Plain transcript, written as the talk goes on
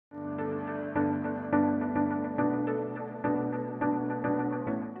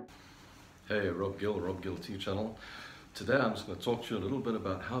Hey, Rob GillT channel. Today I'm just going to talk to you a little bit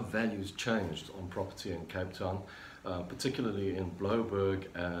about how values changed on property in Cape Town, particularly in Blouberg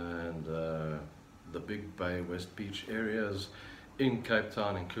and the Big Bay West Beach areas in Cape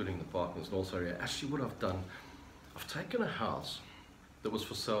Town, including the Parklands North area. Actually, what I've done, I've taken a house that was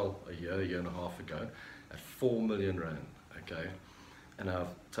for sale a year and a half ago at 4 million rand, okay? And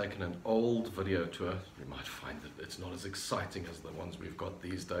I've taken an old video tour. You might find that it's not as exciting as the ones we've got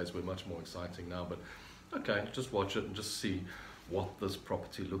these days. We're much more exciting now, but okay, just watch it and just see what this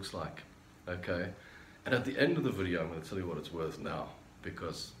property looks like, okay? And at the end of the video, I'm going to tell you what it's worth now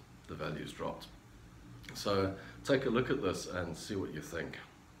because the value's dropped. So take a look at this and see what you think.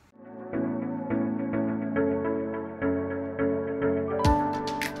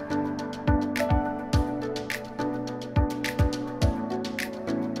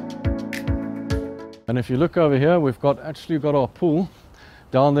 And if you look over here, we've actually got our pool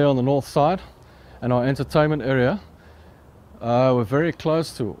down there on the north side and our entertainment area. We're very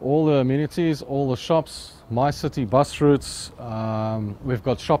close to all the amenities, all the shops, My City bus routes. We've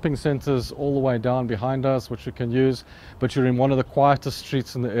got shopping centers all the way down behind us, which you can use, but you're in one of the quietest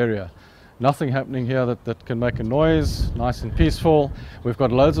streets in the area. Nothing happening here that can make a noise, nice and peaceful. We've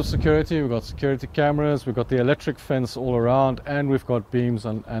got loads of security, we've got security cameras, we've got the electric fence all around, and we've got beams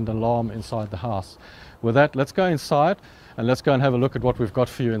and alarm inside the house. With that, let's go inside and let's go and have a look at what we've got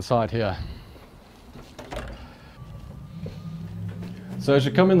for you inside here. So as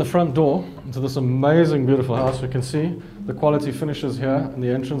you come in the front door into this amazing, beautiful house, you can see the quality finishes here in the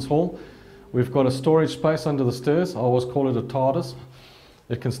entrance hall. We've got a storage space under the stairs. I always call it a TARDIS.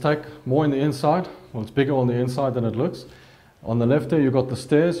 It can take more in the inside. Well, it's bigger on the inside than it looks. On the left there, you've got the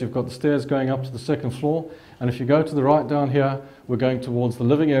stairs. You've got the stairs going up to the second floor. And if you go to the right down here, we're going towards the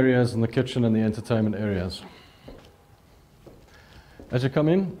living areas and the kitchen and the entertainment areas. As you come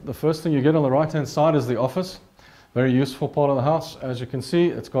in, the first thing you get on the right-hand side is the office. Very useful part of the house. As you can see,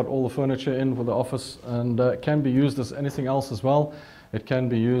 it's got all the furniture in for the office, and it can be used as anything else as well. It can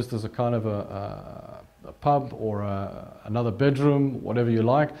be used as a kind of a pub or another bedroom, whatever you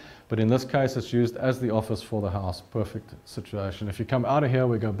like, but in this case it's used as the office for the house. Perfect situation. If you come out of here,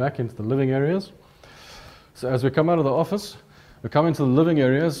 we go back into the living areas. So as we come out of the office, we come into the living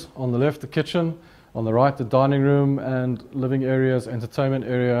areas. On the left, the kitchen. On the right, the dining room and living areas, entertainment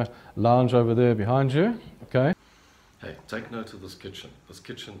area, lounge over there behind you. Okay. Hey, take note of this kitchen. This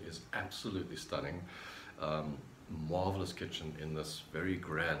kitchen is absolutely stunning. Marvelous kitchen in this very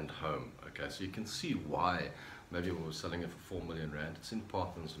grand home. Okay, so you can see why maybe we were selling it for 4 million rand. It's in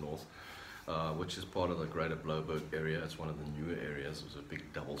Parklands North, which is part of the greater Blouberg area. It's one of the newer areas. It was a big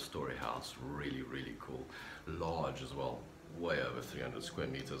double-story house, really, really cool. Large as well, way over 300 square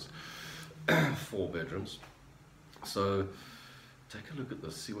meters, 4 bedrooms. So take a look at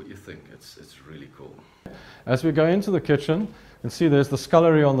this, see what you think. It's really cool. As we go into the kitchen, you can see there's the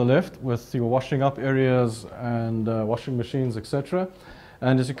scullery on the left with your washing up areas and washing machines, etc.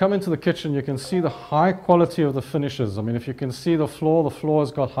 And as you come into the kitchen, you can see the high quality of the finishes. I mean, if you can see the floor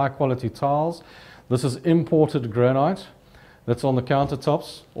has got high quality tiles. This is imported granite that's on the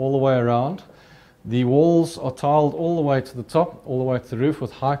countertops all the way around. The walls are tiled all the way to the top, all the way to the roof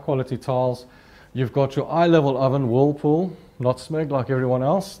with high quality tiles. You've got your eye level oven, Whirlpool, not Smeg like everyone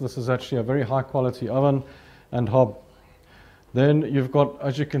else. This is actually a very high quality oven and hob. Then you've got,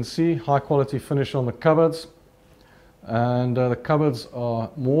 as you can see, high quality finish on the cupboards. And the cupboards are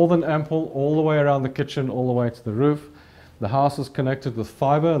more than ample all the way around the kitchen, all the way to the roof. The house is connected with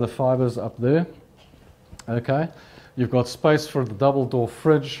fiber. The fiber's up there. Okay. You've got space for the double door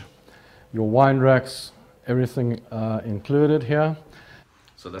fridge, your wine racks, everything included here.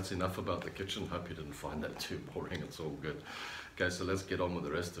 So that's enough about the kitchen. Hope you didn't find that too boring. It's all good. Okay, so let's get on with the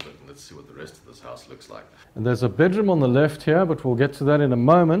rest of it and let's see what the rest of this house looks like. And there's a bedroom on the left here, but we'll get to that in a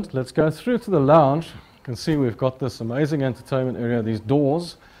moment. Let's go through to the lounge. You can see we've got this amazing entertainment area. These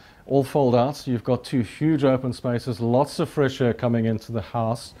doors all fold out, so you've got 2 huge open spaces, lots of fresh air coming into the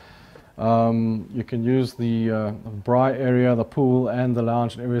house. You can use the braai area, the pool and the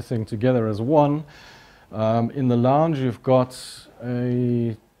lounge and everything together as one. In the lounge you've got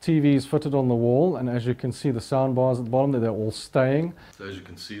a TVs fitted on the wall, and as you can see the sound bars at the bottom, they're all staying. So as you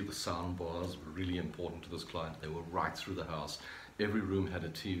can see, the sound bars were really important to this client. They were right through the house. Every room had a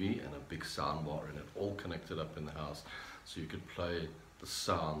TV and a big sound bar in it, all connected up in the house, so you could play the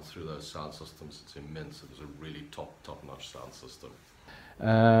sound through those sound systems. It's immense. It was a really top-notch sound system.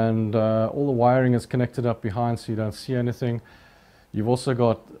 And all the wiring is connected up behind, so you don't see anything. You've also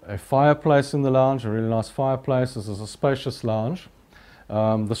got a fireplace in the lounge, a really nice fireplace. This is a spacious lounge.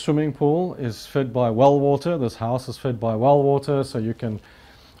 The swimming pool is fed by well water. This house is fed by well water, so you can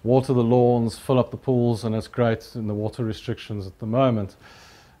water the lawns, fill up the pools, and it's great in the water restrictions at the moment.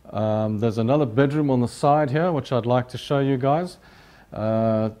 There's another bedroom on the side here which I'd like to show you guys.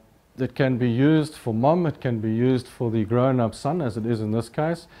 It can be used for mum, it can be used for the grown-up son, as it is in this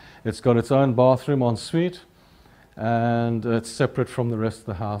case. It's got its own bathroom en suite, and it's separate from the rest of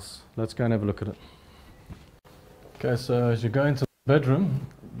the house. Let's go and have a look at it. Okay, so as you go into the bedroom,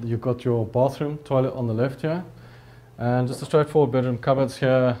 you've got your bathroom, toilet on the left here, and just a straightforward bedroom, cupboards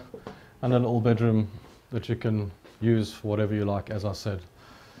here, and a little bedroom that you can use for whatever you like, as I said.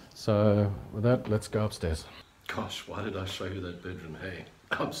 So with that, let's go upstairs. Gosh, why did I show you that bedroom? Hey,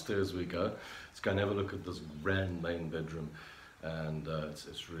 upstairs we go. Let's go and have a look at this grand main bedroom. And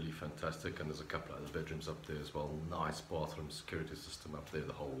it's really fantastic, and there's a couple of other bedrooms up there as well. Nice bathroom, security system up there,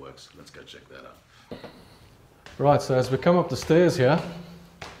 the whole works. Let's go check that out. Right, so as we come up the stairs here,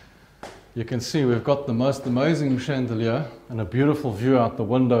 you can see we've got the most amazing chandelier and a beautiful view out the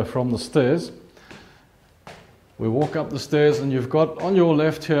window from the stairs. We walk up the stairs and you've got on your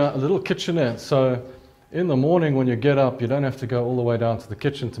left here a little kitchenette. So in the morning when you get up, you don't have to go all the way down to the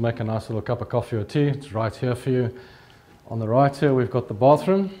kitchen to make a nice little cup of coffee or tea. It's right here for you. On the right here we've got the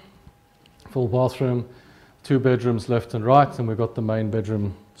bathroom, full bathroom, 2 bedrooms left and right, and we've got the main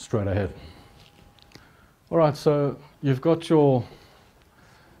bedroom straight ahead. Alright, so you've got your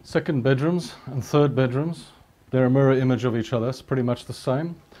second bedrooms and third bedrooms. They're a mirror image of each other, it's pretty much the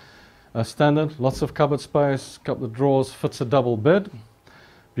same. Standard, lots of cupboard space, couple of drawers, fits a double bed.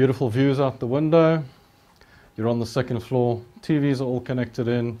 Beautiful views out the window. You're on the second floor, TVs are all connected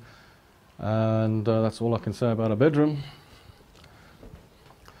in, and that's all I can say about a bedroom.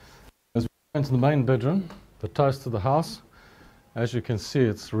 As we go into the main bedroom, the toast of the house, as you can see,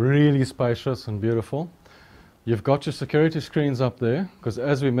 it's really spacious and beautiful. You've got your security screens up there, because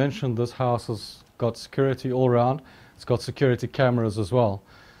as we mentioned, this house has got security all around. It's got security cameras as well.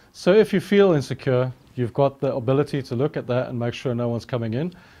 So if you feel insecure, you've got the ability to look at that and make sure no one's coming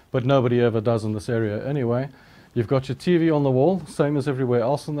in, but nobody ever does in this area anyway. You've got your TV on the wall, same as everywhere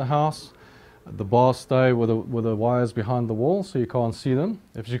else in the house. The bars stay with the wires behind the wall, so you can't see them.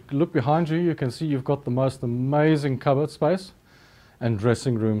 If you look behind you, you can see you've got the most amazing cupboard space and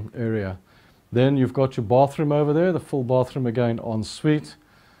dressing room area. Then you've got your bathroom over there, the full bathroom again en suite.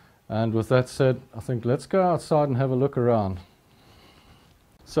 And with that said, I think let's go outside and have a look around.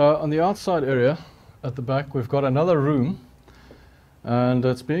 So on the outside area at the back, we've got another room, and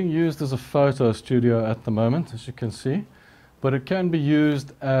it's being used as a photo studio at the moment, as you can see. But it can be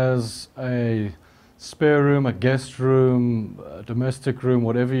used as a spare room, a guest room, a domestic room,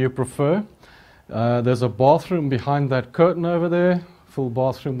 whatever you prefer. There's a bathroom behind that curtain over there, full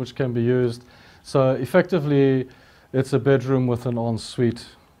bathroom which can be used. So effectively, it's a bedroom with an ensuite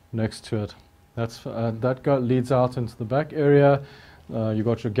next to it. That leads out into the back area. You've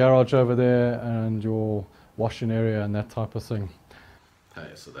got your garage over there and your washing area and that type of thing.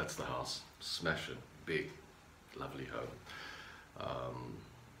 Hey, so that's the house. Smashing, big, lovely home.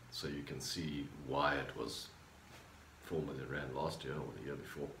 So you can see why it was 4 million rand last year or the year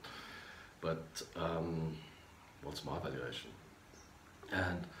before. But what's my valuation?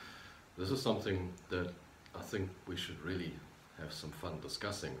 And this is something that I think we should really have some fun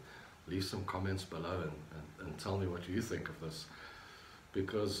discussing. Leave some comments below and tell me what you think of this.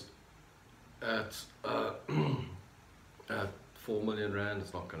 Because at 4 million rand,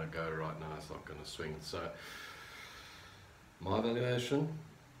 it's not going to go right now, it's not going to swing. So my valuation,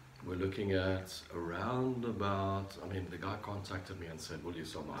 we're looking at around about, I mean, the guy contacted me and said, will you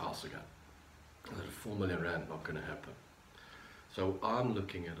sell my house again? I said, 4 million rand, not going to happen. So I'm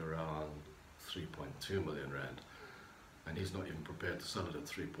looking at around 3.2 million rand, and he's not even prepared to sell it at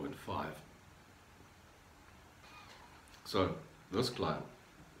 3.5. So this client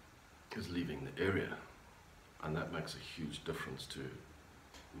is leaving the area, and that makes a huge difference to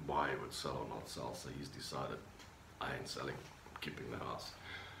why he would sell or not sell. So he's decided, I ain't selling, I'm keeping the house.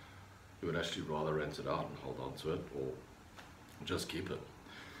 He would actually rather rent it out and hold on to it, or just keep it.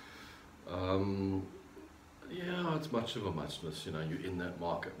 Yeah, it's much of a muchness, you know, you're in that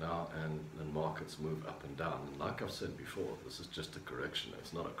market now, and markets move up and down. And like I've said before, this is just a correction.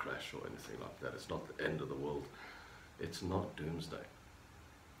 It's not a crash or anything like that. It's not the end of the world. It's not doomsday.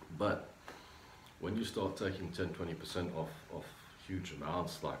 But when you start taking 10-20% off huge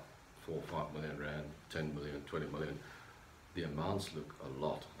amounts like 4 or 5 million rand, 10 million, 20 million, the amounts look a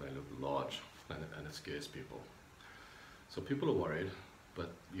lot, they look large, and it scares people. So people are worried,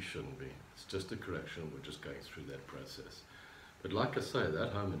 but you shouldn't be. It's just a correction, we're just going through that process. But like I say,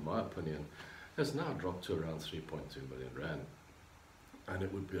 that home, in my opinion, has now dropped to around 3.2 million rand, and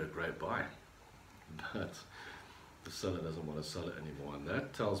it would be a great buy. But the seller doesn't want to sell it anymore. And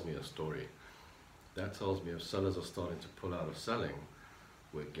that tells me a story. That tells me if sellers are starting to pull out of selling,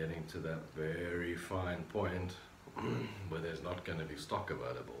 we're getting to that very fine point where there's not going to be stock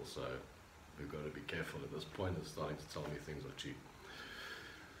available. So we've got to be careful at this point. It's starting to tell me things are cheap.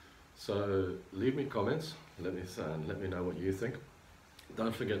 So leave me comments, let me know what you think.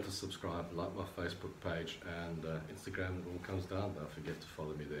 Don't forget to subscribe, like my Facebook page and Instagram. It all comes down. Don't forget to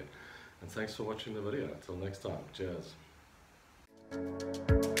follow me there. And thanks for watching the video. Until next time, cheers.